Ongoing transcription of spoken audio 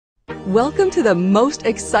Welcome to the most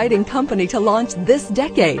exciting company to launch this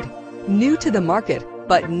decade. New to the market,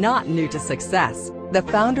 but not new to success. The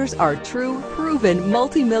founders are true, proven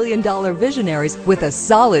multi-million-dollar visionaries with a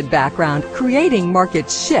solid background creating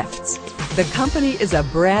market shifts. The company is a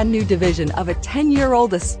brand new division of a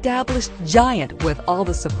 10-year-old established giant with all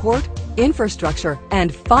the support, infrastructure,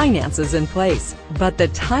 and finances in place, but the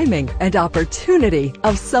timing and opportunity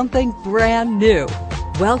of something brand new.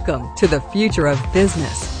 Welcome to the future of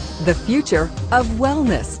business, the future of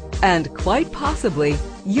wellness, and quite possibly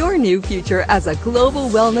your new future as a global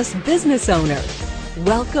wellness business owner.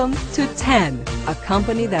 Welcome to 10, a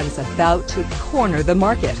company that is about to corner the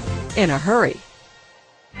market in a hurry.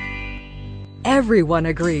 Everyone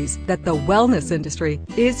agrees that the wellness industry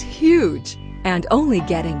is huge and only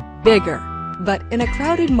getting bigger. But in a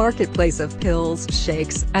crowded marketplace of pills,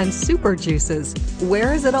 shakes, and super juices,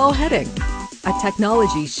 where is it all heading? A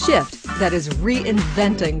technology shift that is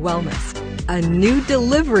reinventing wellness. A new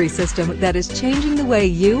delivery system that is changing the way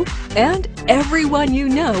you and everyone you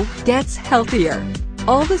know gets healthier.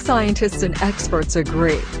 All the scientists and experts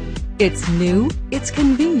agree. It's new, it's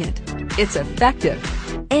convenient, it's effective,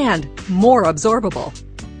 and more absorbable.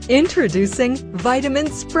 Introducing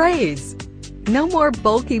vitamin sprays. No more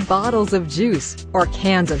bulky bottles of juice or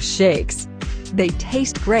cans of shakes. They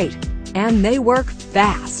taste great and they work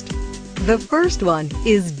fast. The first one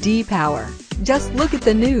is D-Power. Just look at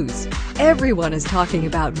the news. Everyone is talking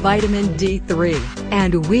about vitamin D3,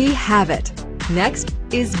 and we have it. Next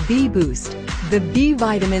is B-Boost, the B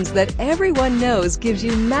vitamins that everyone knows gives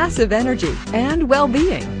you massive energy and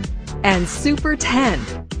well-being. And Super 10,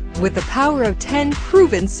 with the power of 10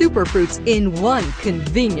 proven superfruits in one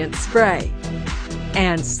convenient spray.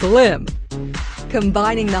 And Slim,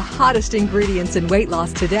 combining the hottest ingredients in weight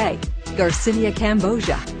loss today, Garcinia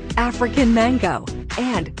cambogia, African mango,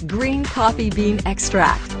 and green coffee bean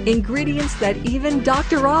extract, ingredients that even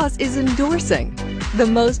Dr. Oz is endorsing. The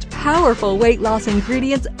most powerful weight loss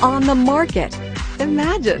ingredients on the market.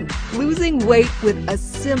 Imagine losing weight with a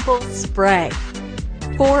simple spray.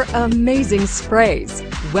 4 amazing sprays,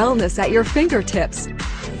 wellness at your fingertips.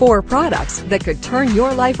 4 products that could turn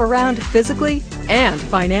your life around physically and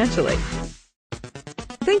financially.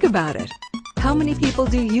 Think about it. How many people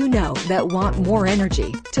do you know that want more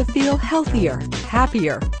energy, to feel healthier,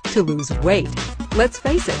 happier, to lose weight? Let's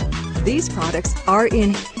face it, these products are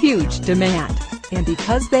in huge demand. And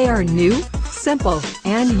because they are new, simple,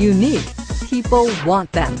 and unique, people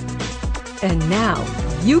want them. And now,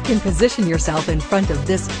 you can position yourself in front of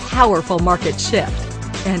this powerful market shift.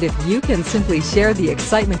 And if you can simply share the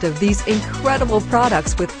excitement of these incredible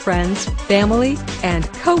products with friends, family, and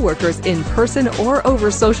coworkers in person or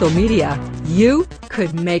over social media, you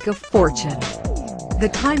could make a fortune.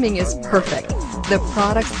 The timing is perfect. The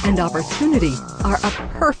products and opportunity are a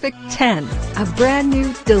perfect 10, a brand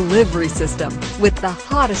new delivery system with the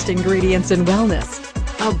hottest ingredients in wellness.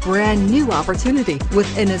 A brand new opportunity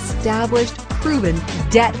with an established, proven,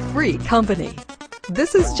 debt-free company.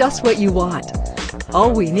 This is just what you want.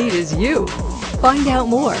 All we need is you. Find out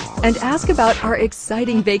more and ask about our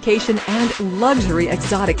exciting vacation and luxury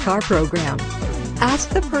exotic car program. Ask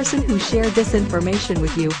the person who shared this information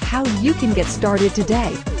with you how you can get started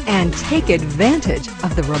today and take advantage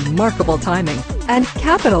of the remarkable timing and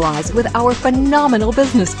capitalize with our phenomenal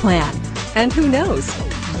business plan. And who knows,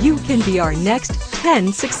 you can be our next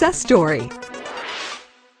 10 success story.